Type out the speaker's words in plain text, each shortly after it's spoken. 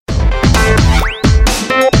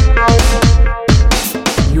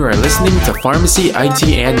You are listening to Pharmacy, IT,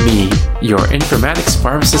 and Me, your informatics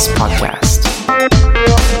pharmacist podcast.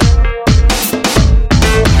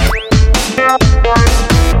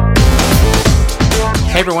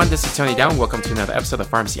 Hey everyone, this is Tony Down. Welcome to another episode of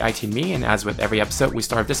Pharmacy, IT, and Me. And as with every episode, we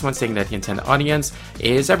start this one saying that the intended audience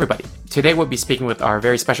is everybody. Today we'll be speaking with our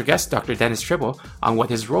very special guest, Dr. Dennis Tribble, on what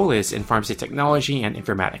his role is in pharmacy technology and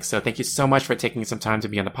informatics. So thank you so much for taking some time to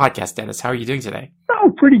be on the podcast, Dennis. How are you doing today?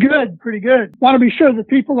 Oh, pretty good. Want to be sure that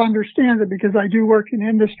people understand that because I do work in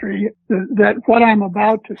industry, that what I'm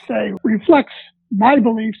about to say reflects my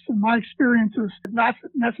beliefs and my experiences, not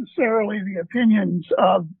necessarily the opinions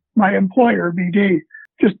of my employer, BD.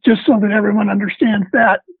 Just so that everyone understands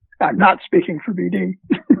that I'm not speaking for BD.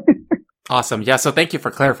 Awesome. Yeah. So thank you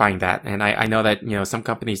for clarifying that. And I know that, some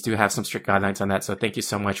companies do have some strict guidelines on that. So thank you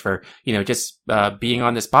so much for, just being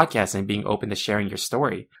on this podcast and being open to sharing your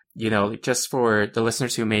story. Just for the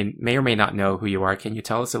listeners who may or may not know who you are, can you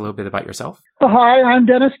tell us a little bit about yourself? Hi, I'm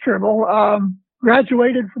Dennis Tribble.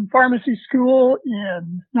 Graduated from pharmacy school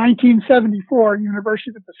in 1974, University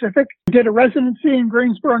of the Pacific. Did a residency in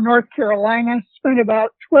Greensboro, North Carolina. Spent about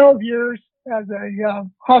 12 years as a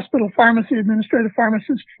hospital pharmacy administrative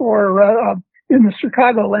pharmacist for in the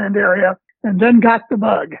Chicagoland area, and then got the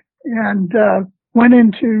bug and went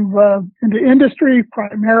into industry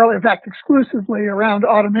primarily, in fact, exclusively around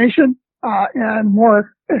automation and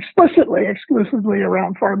more explicitly exclusively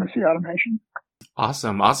around pharmacy automation.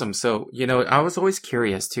 Awesome. So, I was always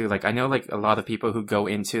curious too. I know a lot of people who go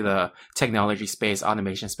into the technology space,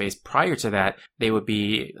 automation space, prior to that, they would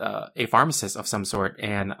be a pharmacist of some sort.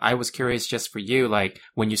 And I was curious just for you,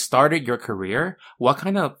 when you started your career, what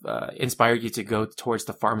kind of inspired you to go towards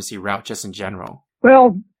the pharmacy route just in general?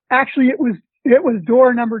 Well, actually, it was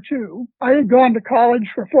door number two. I had gone to college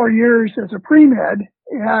for 4 years as a pre-med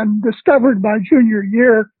and discovered by junior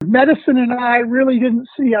year, medicine and I really didn't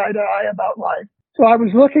see eye to eye about life. So I was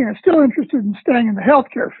still interested in staying in the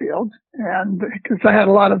healthcare field, and because I had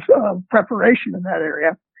a lot of preparation in that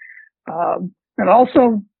area. And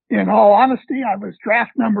also, in all honesty, I was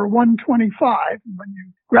draft number 125. When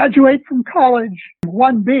you graduate from college,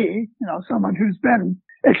 1B, someone who's been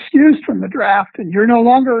excused from the draft and you're no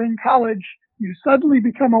longer in college, you suddenly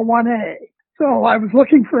become a 1A. So I was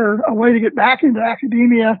looking for a way to get back into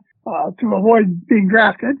academia to avoid being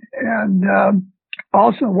drafted, and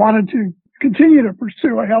also wanted to continue to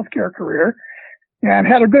pursue a healthcare career, and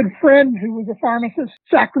had a good friend who was a pharmacist,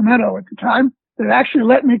 Sacramento at the time, that actually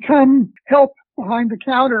let me come help behind the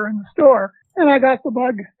counter in the store. And I got the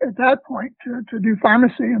bug at that point to do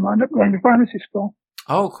pharmacy and wound up going to pharmacy school.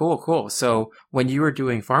 Oh, cool. So when you were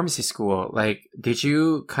doing pharmacy school, did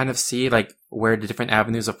you kind of see where the different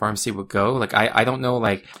avenues of pharmacy would go? I don't know,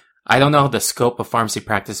 I don't know the scope of pharmacy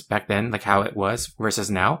practice back then, how it was versus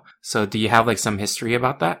now. So do you have some history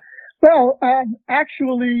about that? Well,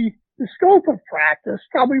 actually, the scope of practice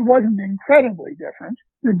probably wasn't incredibly different.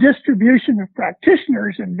 The distribution of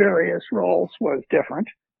practitioners in various roles was different.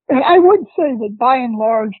 And I would say that by and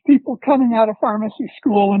large, people coming out of pharmacy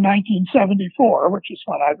school in 1974, which is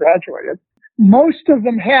when I graduated, most of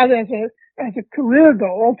them had as a career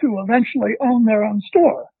goal to eventually own their own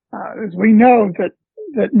store. As we know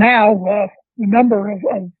that now the number of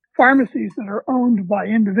pharmacies that are owned by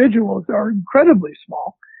individuals are incredibly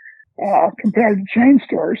small. Compared to chain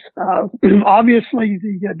stores. Obviously,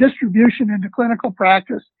 the distribution into clinical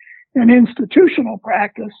practice and institutional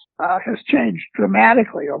practice has changed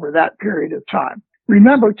dramatically over that period of time.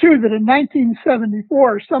 Remember, too, that in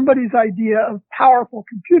 1974, somebody's idea of powerful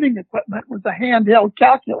computing equipment was a handheld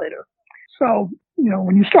calculator. So,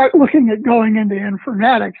 when you start looking at going into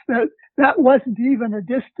informatics, that wasn't even a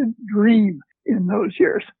distant dream in those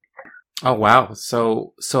years. Oh, wow.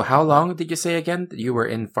 So how long did you say again that you were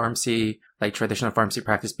in pharmacy, traditional pharmacy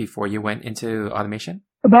practice before you went into automation?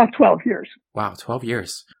 About 12 years. Wow, 12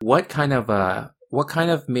 years. What kind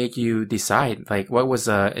of made you decide? What was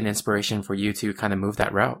an inspiration for you to kind of move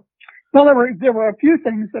that route? Well, there were a few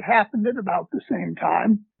things that happened at about the same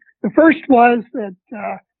time. The first was that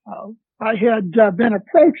I had been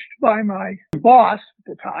approached by my boss at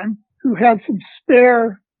the time, who had some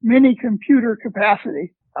spare mini computer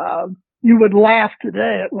capacity. You would laugh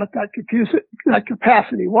today at what that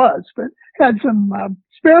capacity was, but had some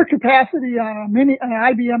spare capacity on an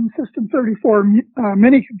IBM System 34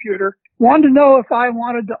 mini computer. Wanted to know if I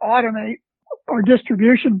wanted to automate our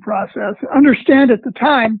distribution process. Understand at the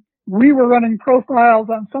time we were running profiles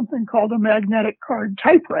on something called a magnetic card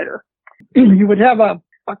typewriter. You would have a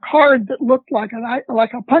card that looked like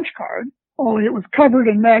a punch card, only it was covered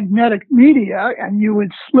in magnetic media, and you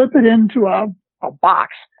would slip it into a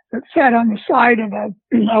box that sat on the side of an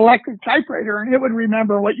electric typewriter, and it would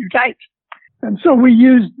remember what you typed. And so we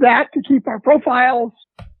used that to keep our profiles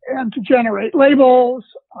and to generate labels,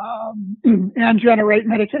 and generate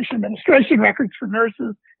medication administration records for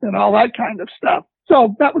nurses and all that kind of stuff.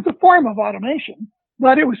 So that was a form of automation,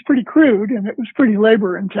 but it was pretty crude and it was pretty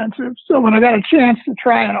labor intensive. So when I got a chance to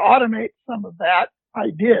try and automate some of that, I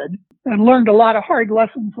did, and learned a lot of hard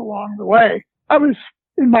lessons along the way. I was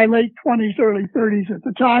in my late 20s, early 30s at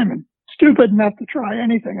the time, and stupid enough to try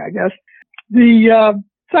anything, I guess. The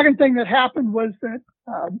second thing that happened was that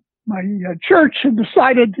my church had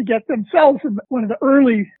decided to get themselves one of the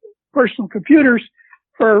early personal computers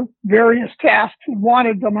for various tasks, and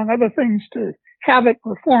wanted, among other things, to have it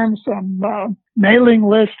perform some mailing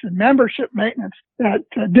list and membership maintenance that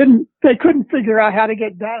they couldn't figure out how to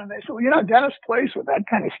get done. And they said, well, Dennis plays with that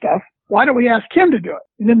kind of stuff. Why don't we ask him to do it?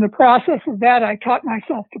 And in the process of that, I taught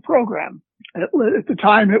myself to program. At the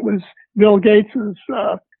time, it was Bill Gates's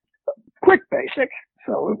Quick Basic,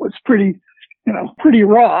 so it was pretty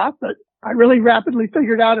raw. But I really rapidly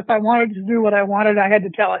figured out if I wanted to do what I wanted, I had to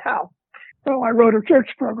tell it how. So I wrote a church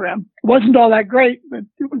program. It wasn't all that great, but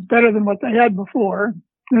it was better than what they had before.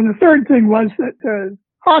 And the third thing was that the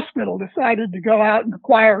hospital decided to go out and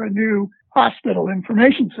acquire a new hospital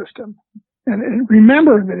information system. And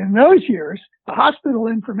remember that in those years, the hospital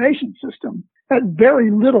information system had very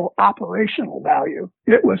little operational value.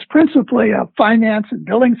 It was principally a finance and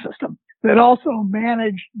billing system that also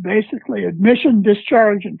managed basically admission,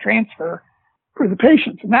 discharge, and transfer for the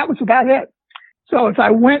patients. And that was about it. So as I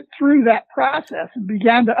went through that process and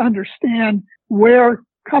began to understand where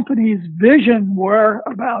companies' vision were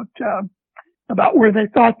about where they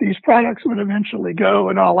thought these products would eventually go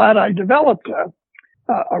and all that, I developed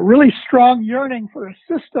a really strong yearning for a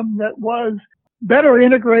system that was better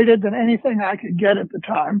integrated than anything I could get at the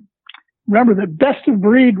time. Remember that best of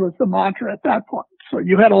breed was the mantra at that point. So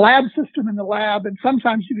you had a lab system in the lab, and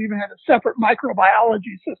sometimes you even had a separate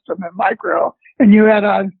microbiology system in micro, and you had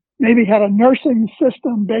maybe had a nursing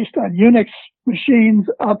system based on Unix machines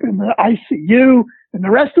up in the ICU, and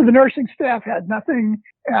the rest of the nursing staff had nothing.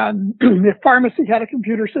 And if pharmacy had a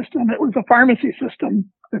computer system, it was a pharmacy system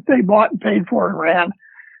that they bought and paid for and ran.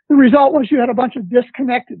 The result was you had a bunch of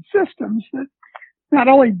disconnected systems that not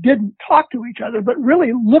only didn't talk to each other, but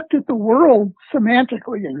really looked at the world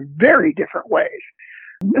semantically in very different ways.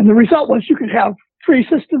 And the result was you could have 3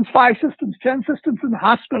 systems, 5 systems, 10 systems in the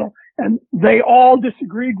hospital, and they all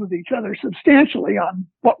disagreed with each other substantially on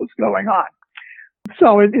what was going on.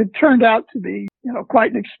 So it turned out to be,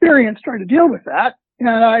 quite an experience trying to deal with that. And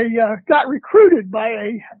I got recruited by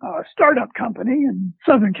a startup company in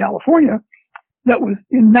Southern California that was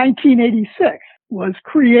in 1986 was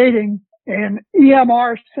creating an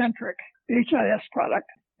EMR-centric HIS product.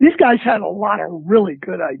 These guys had a lot of really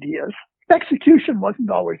good ideas. Execution wasn't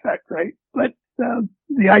always that great, but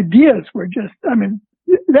the ideas were just,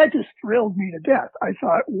 that just thrilled me to death. I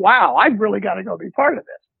thought, wow, I've really got to go be part of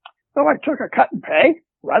this. So I took a cut and pay,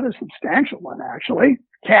 rather substantial one actually,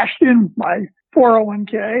 cashed in my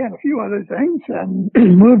 401k and a few other things, and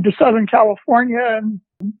moved to Southern California and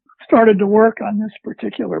started to work on this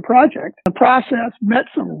particular project. The process met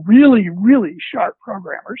some really, really sharp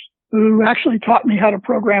programmers who actually taught me how to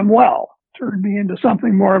program well, turned me into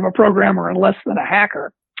something more of a programmer and less than a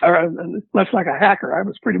hacker, or less like a hacker. I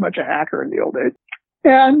was pretty much a hacker in the old days.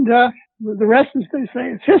 And the rest, as they say,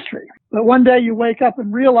 is history. But one day you wake up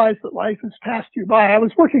and realize that life has passed you by. I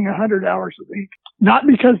was working 100 hours a week, not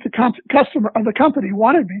because the customer or the company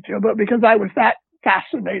wanted me to, but because I was that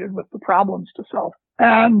fascinated with the problems to solve.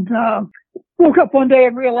 And woke up one day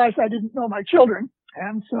and realized I didn't know my children.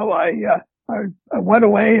 And so I went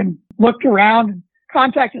away and looked around and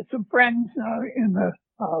contacted some friends in the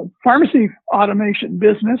pharmacy automation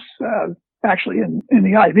business, actually in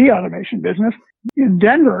the IV automation business in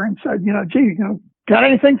Denver, and said, got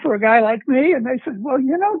anything for a guy like me? And they said, well,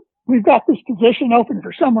 we've got this position open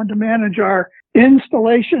for someone to manage our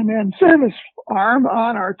installation and service arm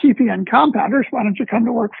on our TPN compounders. Why don't you come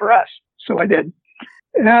to work for us? So I did.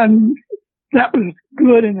 And that was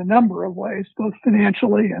good in a number of ways, both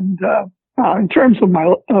financially and in terms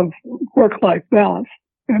of work-life balance.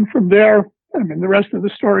 And from there, the rest of the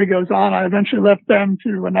story goes on. I eventually left them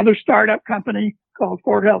to another startup company called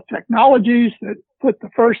Ford Health Technologies that put the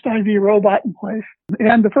first IV robot in place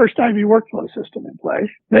and the first IV workflow system in place.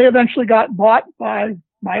 They eventually got bought by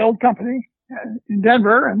my old company in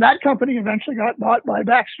Denver, and that company eventually got bought by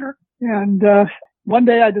Baxter. And one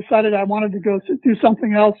day I decided I wanted to go do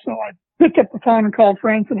something else, so I picked up the phone and called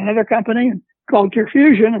friends in another company and called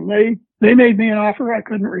CareFusion, and they made me an offer I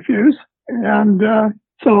couldn't refuse. And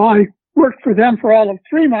so I worked for them for all of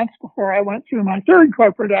 3 months before I went through my third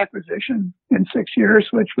corporate acquisition in 6 years,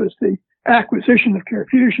 which was the acquisition of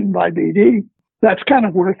CareFusion by BD. That's kind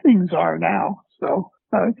of where things are now. So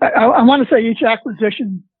I want to say each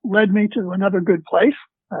acquisition led me to another good place.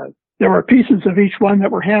 There were pieces of each one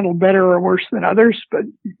that were handled better or worse than others, but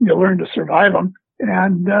you learn to survive them.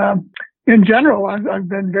 And in general, I've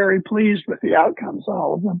been very pleased with the outcomes of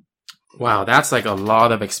all of them. Wow, that's like a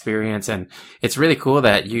lot of experience, and it's really cool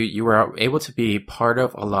that you were able to be part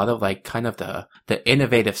of a lot of like kind of the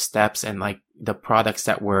innovative steps and like the products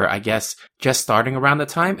that were, I guess, just starting around the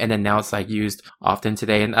time, and then now it's like used often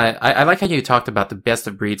today. And I like how you talked about the best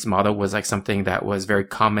of breeds model was like something that was very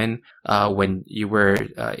common when you were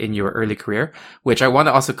in your early career, which I want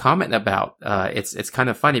to also comment about. It's kind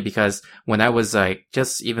of funny because when I was like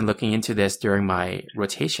just even looking into this during my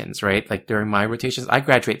rotations, right? Like during my rotations, I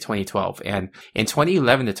graduated 2012, and in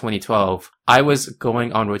 2011 to 2012, I was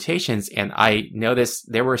going on rotations, and I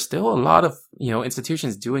noticed there were still a lot of,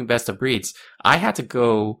 institutions doing best of breeds. I had to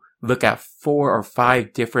go look at 4 or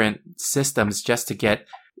 5 different systems just to get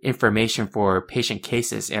information for patient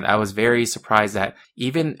cases. And I was very surprised that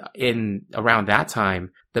even in around that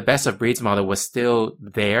time, the best of breeds model was still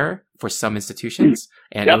there for some institutions,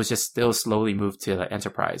 and It was just still slowly moved to the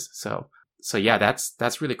enterprise. So yeah,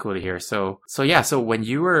 that's really cool to hear. So when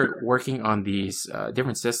you were working on these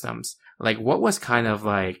different systems, like what was kind of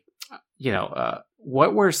like,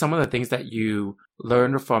 what were some of the things that you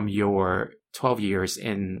learned from your 12 years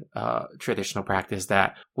in traditional practice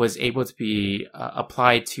that was able to be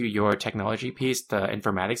applied to your technology piece, the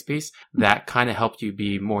informatics piece, that kind of helped you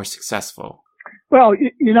be more successful? Well,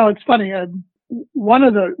 it's funny. One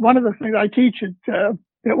of the things I teach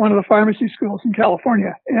at one of the pharmacy schools in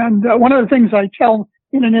California, and one of the things I tell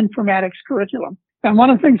in an informatics curriculum, and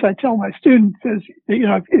one of the things I tell my students is,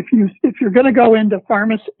 if you're going to go into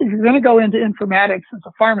informatics as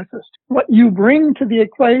a pharmacist, what you bring to the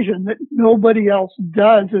equation that nobody else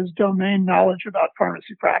does is domain knowledge about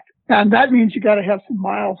pharmacy practice. And that means you got to have some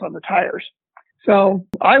miles on the tires. So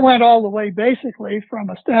I went all the way basically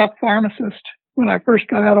from a staff pharmacist when I first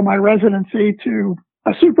got out of my residency to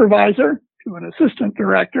a supervisor, to an assistant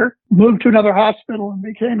director, moved to another hospital and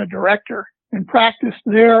became a director and practiced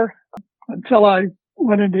there until I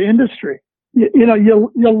went into industry.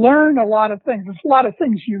 You'll learn a lot of things. There's a lot of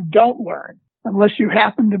things you don't learn unless you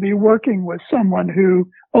happen to be working with someone who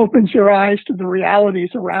opens your eyes to the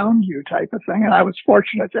realities around you type of thing. And I was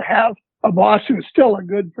fortunate to have a boss who is still a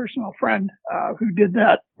good personal friend, who did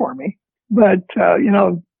that for me. But,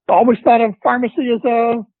 always thought of pharmacy as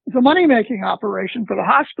a money-making operation for the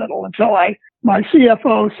hospital until my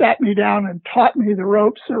CFO sat me down and taught me the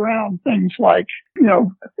ropes around things like,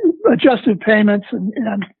 adjusted payments and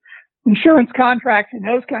insurance contracts and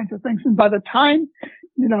those kinds of things. And by the time,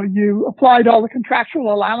 you applied all the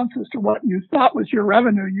contractual allowances to what you thought was your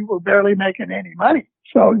revenue, you were barely making any money.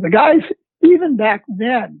 So the guys, even back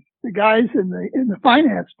then, the guys in the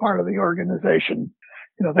finance part of the organization,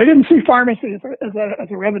 they didn't see pharmacy as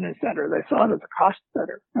a revenue center. They saw it as a cost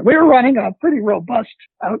center. And we were running a pretty robust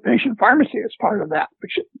outpatient pharmacy as part of that,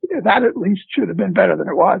 which that at least should have been better than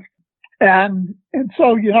it was. And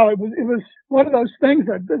so, it was one of those things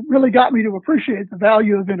that really got me to appreciate the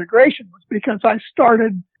value of integration, was because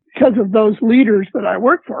because of those leaders that I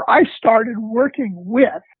worked for, I started working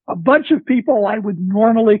with a bunch of people I would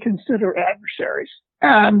normally consider adversaries.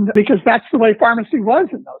 And because that's the way pharmacy was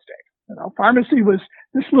in those days. Pharmacy was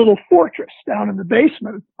this little fortress down in the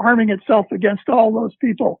basement, arming itself against all those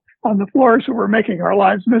people on the floors who were making our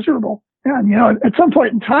lives miserable. And, at some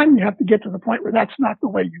point in time, you have to get to the point where that's not the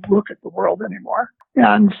way you look at the world anymore.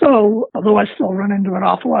 And so, although I still run into an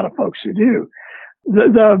awful lot of folks who do,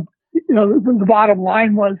 the bottom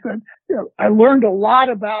line was that, I learned a lot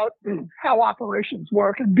about how operations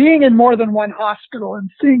work, and being in more than one hospital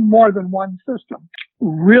and seeing more than one system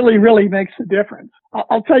really, really makes a difference.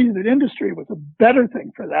 I'll tell you that industry was a better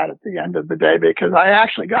thing for that at the end of the day, because I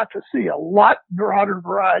actually got to see a lot broader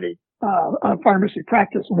variety of pharmacy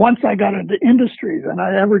practice once I got into industry than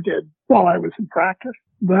I ever did while I was in practice.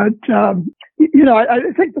 But, I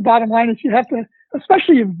think the bottom line is you have to,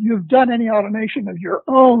 especially if you've done any automation of your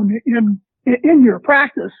own in your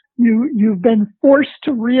practice, you've been forced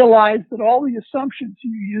to realize that all the assumptions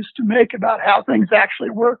you used to make about how things actually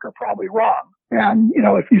work are probably wrong. And,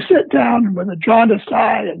 if you sit down with a jaundiced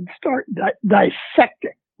eye and start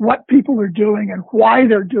dissecting what people are doing and why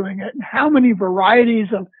they're doing it and how many varieties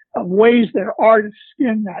of ways there are to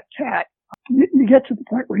skin that cat, you get to the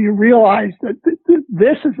point where you realize that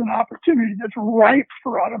this is an opportunity that's ripe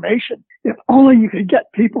for automation. If only you could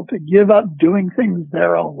get people to give up doing things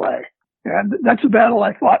their own way. And that's a battle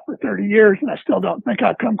I fought for 30 years, and I still don't think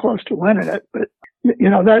I've come close to winning it. But,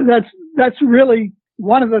 that's really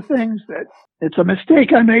one of the things that it's a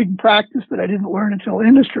mistake I made in practice that I didn't learn until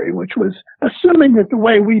industry, which was assuming that the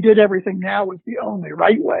way we did everything now was the only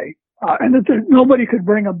right way, and that nobody could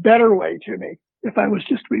bring a better way to me if I was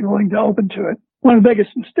just willing to open to it. One of the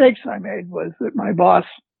biggest mistakes I made was that my boss,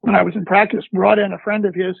 when I was in practice, brought in a friend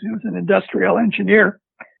of his who was an industrial engineer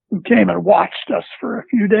who came and watched us for a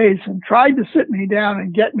few days and tried to sit me down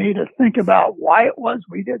and get me to think about why it was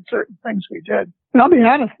we did certain things we did. And I'll be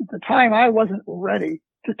honest, at the time, I wasn't ready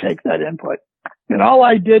to take that input. And all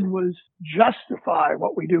I did was justify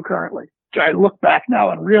what we do currently, which I look back now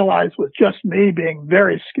and realize was just me being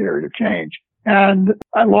very scared of change. And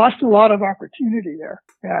I lost a lot of opportunity there.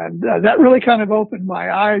 And that really kind of opened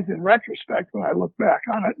my eyes in retrospect when I look back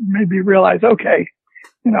on it and made me realize, okay,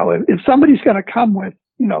 if somebody's going to come with,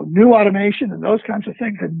 new automation and those kinds of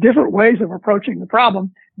things and different ways of approaching the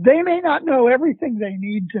problem, they may not know everything they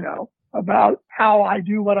need to know about how I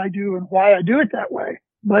do what I do and why I do it that way.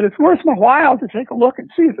 But it's worth my while to take a look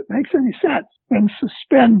and see if it makes any sense and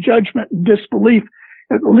suspend judgment and disbelief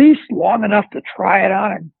at least long enough to try it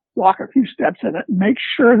on and walk a few steps in it and make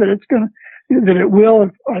sure that it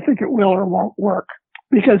will, I think it will or won't work.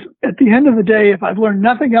 Because at the end of the day, if I've learned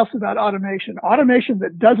nothing else about automation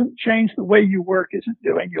that doesn't change the way you work isn't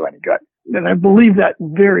doing you any good. And I believe that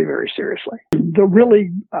very, very seriously. The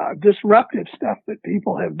really disruptive stuff that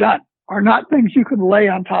people have done are not things you can lay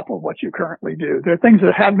on top of what you currently do. They're things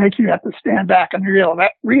that make you have to stand back and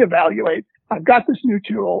reevaluate. I've got this new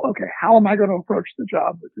tool. Okay, how am I going to approach the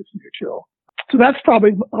job with this new tool? So that's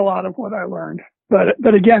probably a lot of what I learned.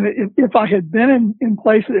 But again, if I had been in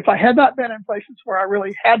places, if I had not been in places where I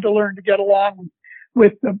really had to learn to get along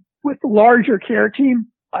with the larger care team,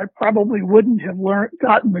 I probably wouldn't have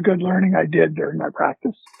gotten the good learning I did during my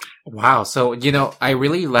practice. Wow. So, I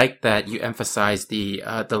really like that you emphasize the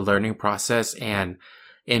learning process, and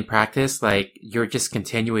in practice, like, you're just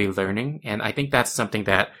continually learning. And I think that's something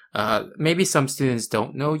that maybe some students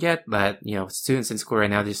don't know yet, that, students in school right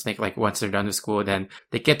now just think like once they're done with school, then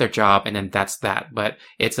they get their job and then that's that. But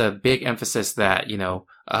it's a big emphasis that,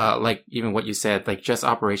 like even what you said, like just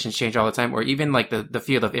operations change all the time, or even like the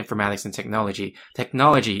field of informatics and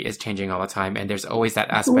technology is changing all the time. And there's always that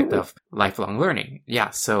aspect of lifelong learning. Yeah.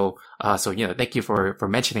 So, thank you for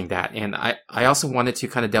mentioning that. And I also wanted to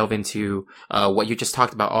kind of delve into, what you just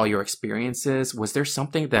talked about, all your experiences. Was there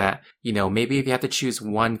something that, maybe if you had to choose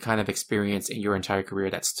one kind of experience in your entire career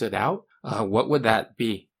that stood out, what would that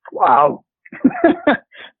be? Wow.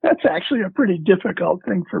 That's actually a pretty difficult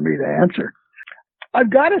thing for me to answer. I've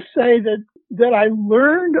got to say that I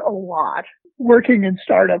learned a lot working in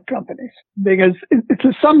startup companies, because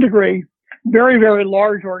to some degree, very, very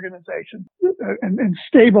large organizations and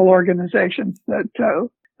stable organizations that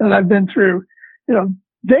I've been through,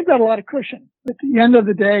 they've got a lot of cushion. At the end of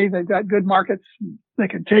the day, they've got good markets. They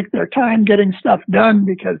can take their time getting stuff done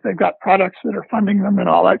because they've got products that are funding them and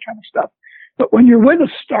all that kind of stuff. But when you're with a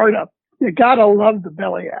startup, you gotta love the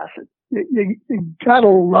belly acid. You gotta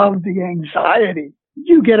love the anxiety.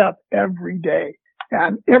 You get up every day,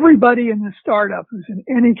 and everybody in the startup who's in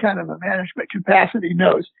any kind of a management capacity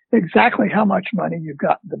knows exactly how much money you've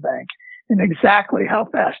got in the bank and exactly how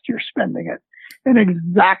fast you're spending it and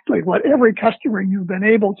exactly what every customer you've been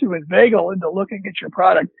able to inveigle into looking at your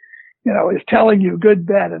product, is telling you good,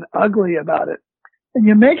 bad, and ugly about it. And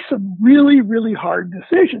you make some really, really hard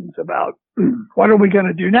decisions about what are we going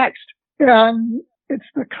to do next? And it's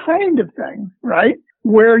the kind of thing, right,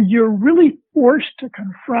 where you're really forced to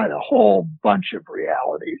confront a whole bunch of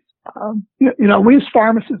realities. We as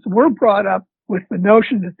pharmacists, we're brought up with the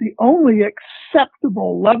notion that the only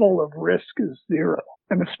acceptable level of risk is zero.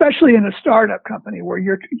 And especially in a startup company where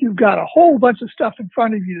you've got a whole bunch of stuff in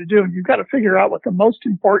front of you to do, and you've got to figure out what the most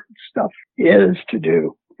important stuff is to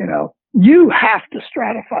do. You have to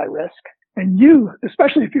stratify risk, and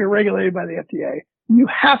especially if you're regulated by the FDA, you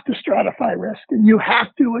have to stratify risk, and you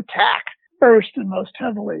have to attack first and most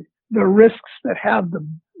heavily the risks that have the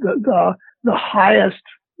highest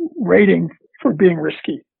rating for being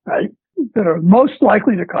risky, right? That are most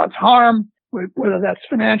likely to cause harm, whether that's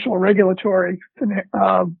financial, regulatory,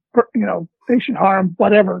 patient harm,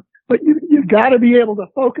 whatever. But you've got to be able to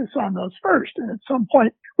focus on those first. And at some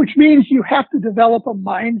point, which means you have to develop a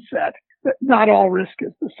mindset that not all risk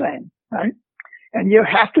is the same, right? And you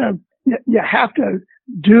have to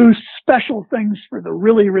do special things for the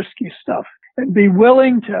really risky stuff and be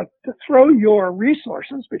willing to throw your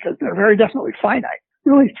resources, because they're very definitely finite,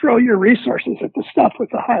 really throw your resources at the stuff with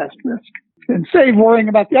the highest risk and save worrying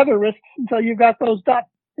about the other risks until you've got those done.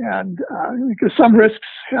 And because some risks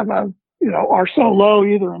have a are so low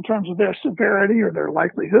either in terms of their severity or their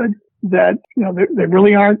likelihood that, they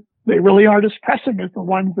really aren't as pressing as the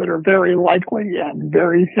ones that are very likely and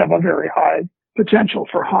have a very high potential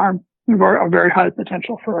for harm, or a very high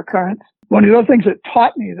potential for occurrence. One of the other things it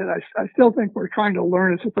taught me that I still think we're trying to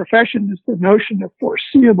learn as a profession is the notion of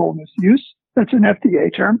foreseeable misuse. That's an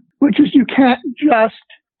FDA term, which is you can't just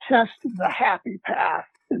test the happy path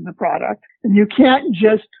in the product, and you can't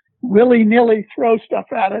just willy-nilly throw stuff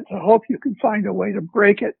at it to hope you can find a way to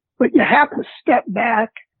break it. But you have to step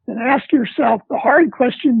back and ask yourself the hard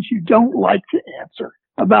questions you don't like to answer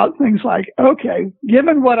about things like, okay,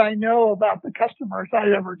 given what I know about the customers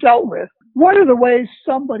I've ever dealt with, what are the ways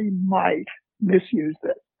somebody might misuse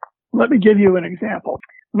this? Let me give you an example.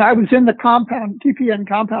 When I was in the TPN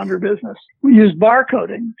compounder business, we used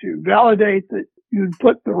barcoding to validate that you'd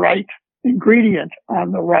put the right ingredient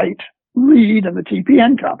on the right lead in the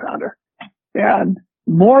TPN compounder. And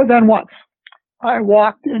more than once, I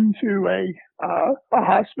walked into a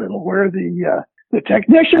hospital where the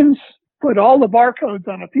technicians put all the barcodes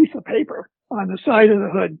on a piece of paper on the side of the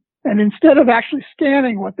hood. And instead of actually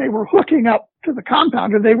scanning what they were hooking up to the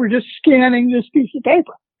compounder, they were just scanning this piece of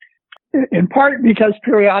paper. In part because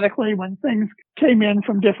periodically when things came in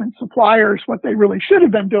from different suppliers, what they really should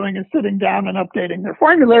have been doing is sitting down and updating their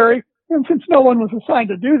formulary. And since no one was assigned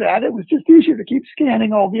to do that, it was just easier to keep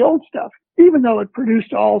scanning all the old stuff, even though it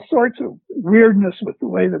produced all sorts of weirdness with the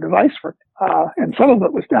way the device worked. And some of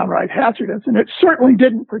it was downright hazardous. And it certainly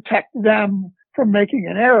didn't protect them from making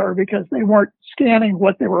an error because they weren't scanning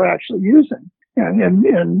what they were actually using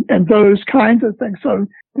and those kinds of things. So,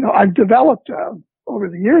 I've developed over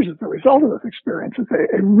the years as a result of this experience is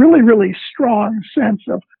a really, really strong sense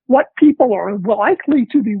of what people are likely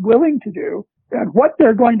to be willing to do and what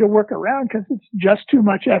they're going to work around because it's just too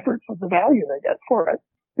much effort for the value they get for it.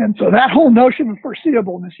 And so that whole notion of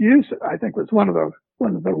foreseeable misuse, I think, was one of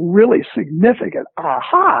the really significant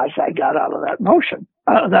ahas I got out of that notion,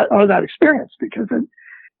 that experience, because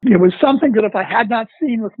it was something that if I had not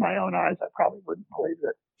seen with my own eyes, I probably wouldn't believe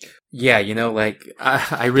it. Yeah,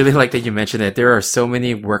 I really like that you mentioned it. There are so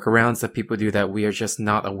many workarounds that people do that we are just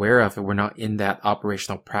not aware of, and we're not in that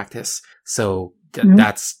operational practice. So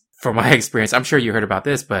that's, from my experience, I'm sure you heard about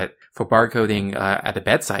this, but for barcoding at the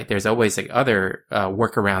bedside, there's always other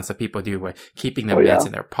workarounds that people do, with keeping the meds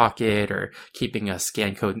in their pocket or keeping a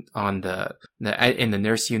scan code on in the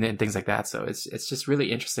nurse unit and things like that. So it's just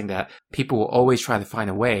really interesting that people will always try to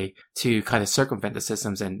find a way to kind of circumvent the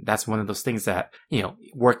systems, and that's one of those things that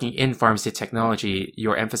working in pharmacy technology,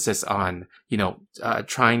 your emphasis on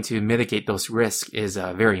trying to mitigate those risks is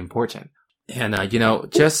very important. And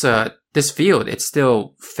this field, it's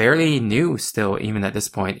still fairly new still, even at this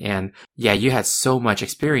point. And yeah, you had so much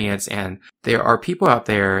experience, and there are people out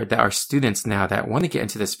there that are students now that want to get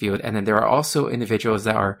into this field. And then there are also individuals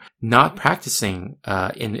that are not practicing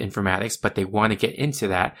in informatics, but they want to get into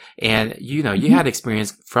that. And you had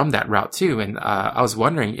experience from that route too. And I was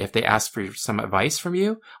wondering if they asked for some advice from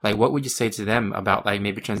you, like what would you say to them about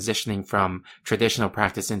maybe transitioning from traditional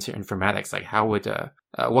practice into informatics? Like how would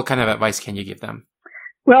what kind of advice can you give them?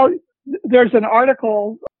 Well, there's an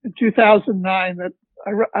article in 2009 that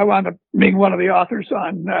I wound up being one of the authors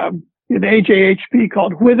on in AJHP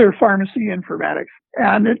called Whither Pharmacy Informatics.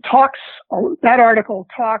 And that article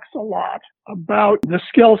talks a lot about the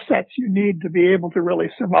skill sets you need to be able to really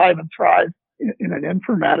survive and thrive in an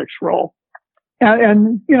informatics role.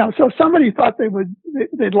 And so somebody thought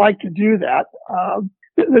they'd like to do that.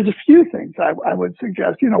 There's a few things I would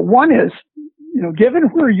suggest. One is, given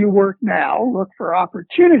where you work now, look for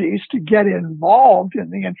opportunities to get involved in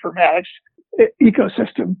the informatics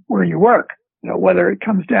ecosystem where you work. Whether it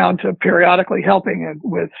comes down to periodically helping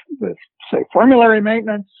with say, formulary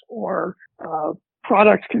maintenance or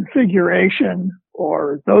product configuration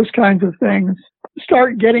or those kinds of things.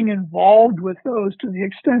 Start getting involved with those to the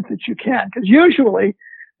extent that you can, because usually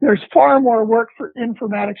there's far more work for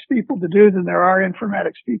informatics people to do than there are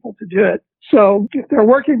informatics people to do it. So if they're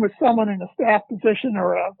working with someone in a staff position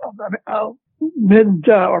or a mid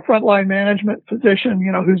or frontline management position,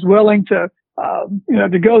 who's willing to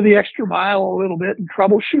go the extra mile a little bit in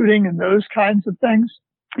troubleshooting and those kinds of things,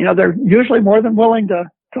 they're usually more than willing to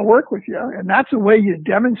work with you. And that's a way you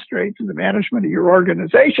demonstrate to the management of your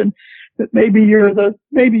organization that maybe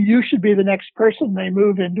you should be the next person they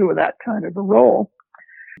move into that kind of a role.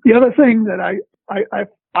 The other thing that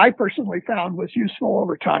I personally found was useful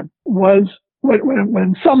over time was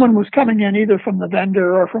when someone was coming in either from the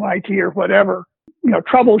vendor or from IT or whatever,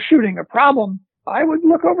 troubleshooting a problem, I would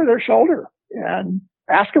look over their shoulder and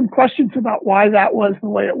ask them questions about why that was the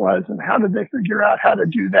way it was and how did they figure out how to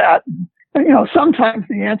do that. And, sometimes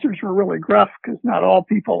the answers were really gruff because not all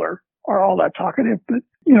people are all that talkative, but,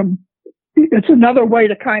 it's another way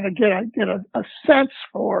to kind of get a sense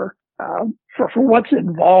for what's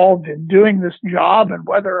involved in doing this job and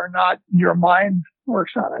whether or not your mind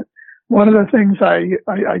works on it. One of the things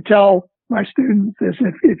I tell my students is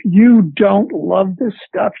if you don't love this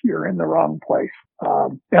stuff, you're in the wrong place.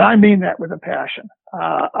 And I mean that with a passion.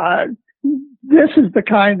 This is the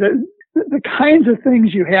kinds of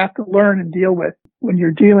things you have to learn and deal with when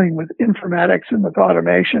you're dealing with informatics and with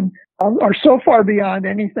automation are so far beyond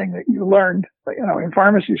anything that you learned, in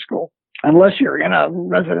pharmacy school, unless you're in a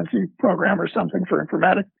residency program or something for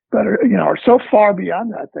informatics, but are so far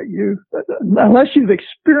beyond that unless you've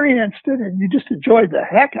experienced it and you just enjoyed the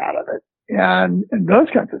heck out of it and those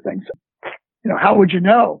kinds of things, how would you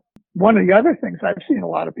know? One of the other things I've seen a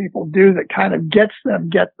lot of people do that kind of get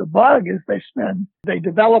the bug is they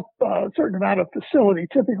develop a certain amount of facility,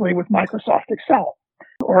 typically with Microsoft Excel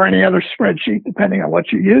or any other spreadsheet, depending on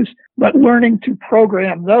what you use, but learning to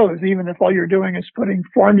program those, even if all you're doing is putting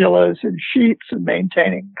formulas and sheets and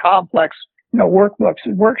maintaining complex, workbooks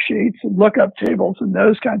and worksheets and lookup tables and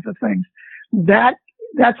those kinds of things.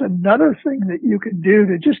 That's another thing that you can do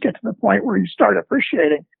to just get to the point where you start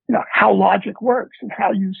appreciating, how logic works and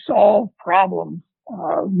how you solve problems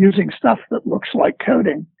using stuff that looks like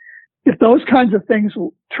coding. If those kinds of things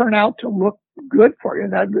will turn out to look good for you,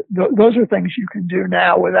 those are things you can do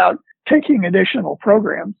now without taking additional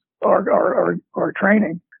programs or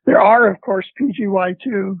training. There are, of course,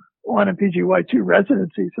 PGY2 and PGY2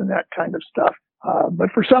 residencies and that kind of stuff.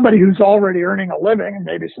 But for somebody who's already earning a living and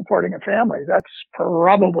maybe supporting a family, that's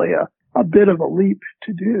probably a bit of a leap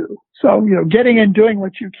to do. So, getting in, doing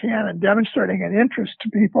what you can and demonstrating an interest to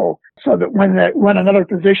people so that when another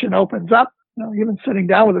position opens up, even sitting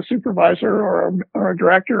down with a supervisor or a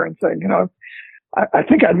director and saying, I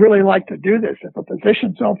think I'd really like to do this. If a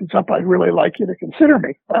position opens up, I'd really like you to consider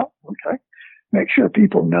me. Well, okay. Make sure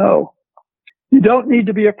people know. You don't need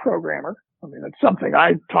to be a programmer. I mean, it's something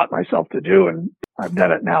I taught myself to do, and I've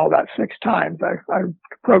done it now about 6 times. I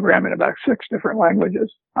program in about 6 different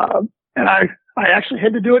languages. And I actually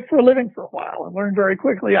had to do it for a living for a while and learned very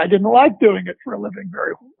quickly. I didn't like doing it for a living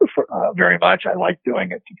very much. I liked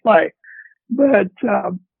doing it to play. But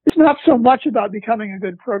it's not so much about becoming a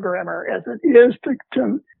good programmer as it is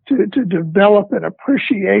to develop an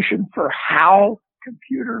appreciation for how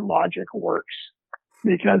computer logic works.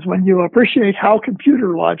 Because when you appreciate how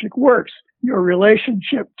computer logic works, your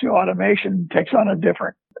relationship to automation takes on a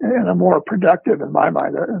different and a more productive, in my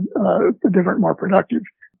mind, a different, more productive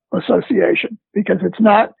association. Because it's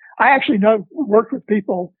not, I actually worked with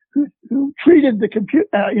people who treated the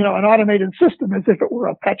an automated system as if it were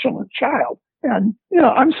a petulant child. And,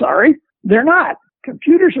 I'm sorry, they're not.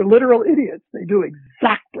 Computers are literal idiots. They do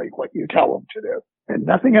exactly what you tell them to do and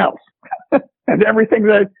nothing else. And everything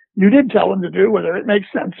that you did tell them to do, whether it makes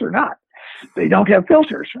sense or not. They don't have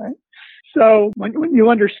filters, right? So when you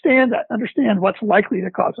understand what's likely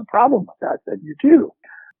to cause a problem with that, then you do.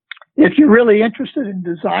 If you're really interested in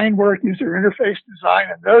design work, user interface design,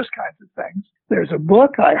 and those kinds of things, there's a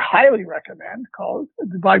book I highly recommend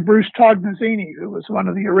by Bruce Tognazzini, who was one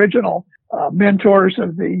of the original mentors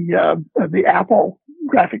of the Apple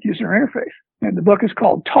graphic user interface. And the book is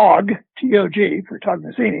called TOG, T-O-G, for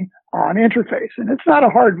Tognazzini, on interface. And it's not a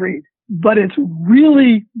hard read, but it's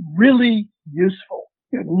really, really useful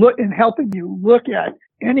in helping you look at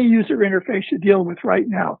any user interface you deal with right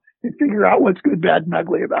now and figure out what's good, bad, and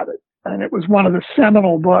ugly about it. And it was one of the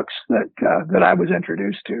seminal books that I was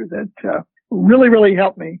introduced to that really, really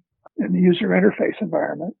helped me in the user interface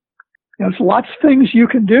environment. There's lots of things you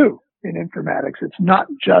can do in informatics. It's not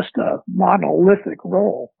just a monolithic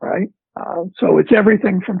role, right? So it's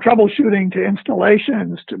everything from troubleshooting to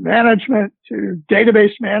installations to management to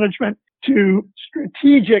database management to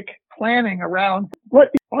strategic planning around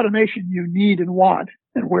what automation you need and want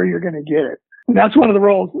and where you're going to get it. And that's one of the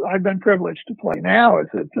roles I've been privileged to play now is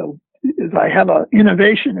I have an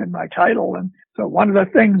innovation in my title. And so one of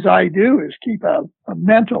the things I do is keep a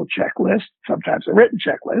mental checklist, sometimes a written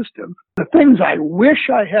checklist of the things I wish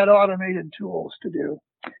I had automated tools to do.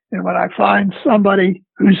 And when I find somebody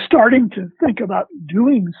who's starting to think about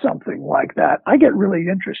doing something like that, I get really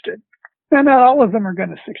interested. And not all of them are going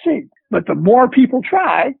to succeed. But the more people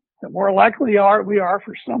try, the more likely we are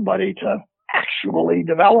for somebody to actually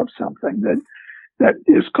develop something that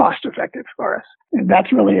is cost effective for us. And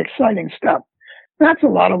that's really exciting stuff. That's a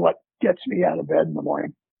lot of what gets me out of bed in the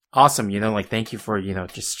morning. Awesome. Thank you for,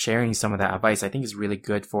 just sharing some of that advice. I think is really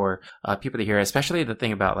good for people to hear, especially the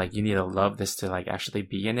thing about you need to love this to actually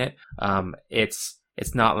be in it. It's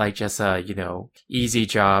it's not like just a, easy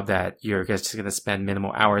job that you're just going to spend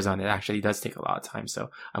minimal hours on. It actually does take a lot of time. So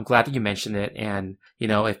I'm glad that you mentioned it. And,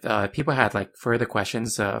 if people had like further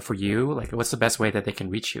questions for you, like what's the best way that they can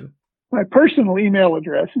reach you? My personal email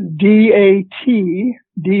address is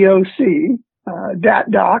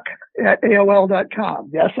datdoc@AOL.com.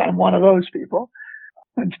 Yes, I'm one of those people.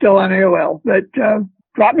 I'm still on AOL, but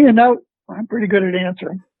drop me a note. I'm pretty good at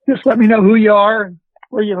answering. Just let me know who you are and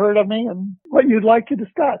where you heard of me and what you'd like to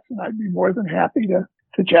discuss. And I'd be more than happy to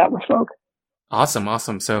chat with folks.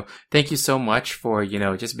 Awesome. So thank you so much for,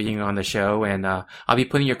 just being on the show. And I'll be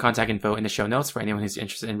putting your contact info in the show notes for anyone who's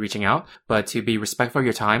interested in reaching out. But to be respectful of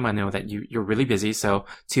your time, I know that you're really busy. So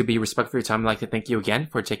to be respectful of your time, I'd like to thank you again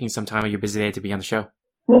for taking some time of your busy day to be on the show.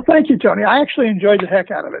 Well, thank you, Tony. I actually enjoyed the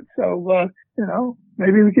heck out of it. So,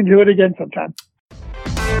 maybe we can do it again sometime.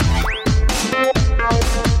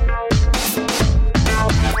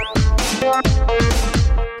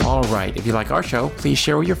 All right. If you like our show, please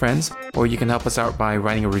share with your friends, or you can help us out by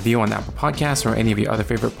writing a review on Apple Podcasts or any of your other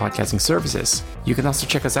favorite podcasting services. You can also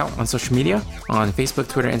check us out on social media on Facebook,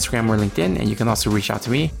 Twitter, Instagram, or LinkedIn, and you can also reach out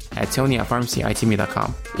to me at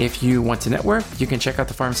tony@pharmacyitme.com. If you want to network, you can check out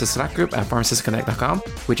the Pharmacist Slack group at pharmacistconnect.com,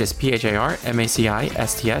 which is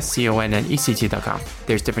PHARMACISTSCONNECT.com.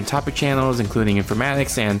 There's different topic channels, including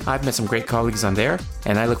informatics, and I've met some great colleagues on there,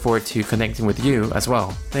 and I look forward to connecting with you as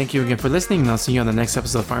well. Thank you again for listening, and I'll see you on the next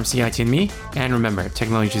episode of Pharmacy IT and Me. And remember,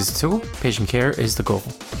 technology is a tool, patient care is the goal.